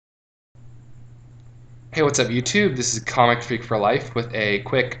Hey, what's up YouTube? This is Comic Freak for Life with a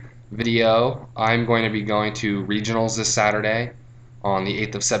quick video. I'm going to be going to regionals this Saturday on the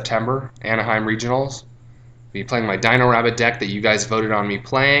 8th of September, Anaheim regionals. Be playing my Dino Rabbit deck that you guys voted on me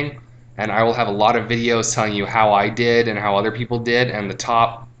playing, and I will have a lot of videos telling you how I did and how other people did, and the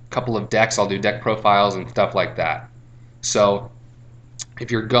top couple of decks. I'll do deck profiles and stuff like that. So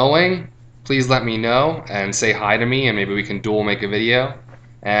if you're going, please let me know and say hi to me, and maybe we can dual make a video.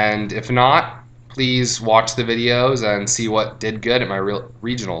 And if not, please watch the videos and see what did good at my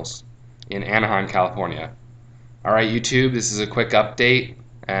regionals in Anaheim, California. Alright, YouTube, this is a quick update,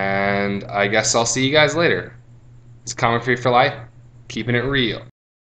 and I guess I'll see you guys later. It's Comic Free for Life, keeping it real.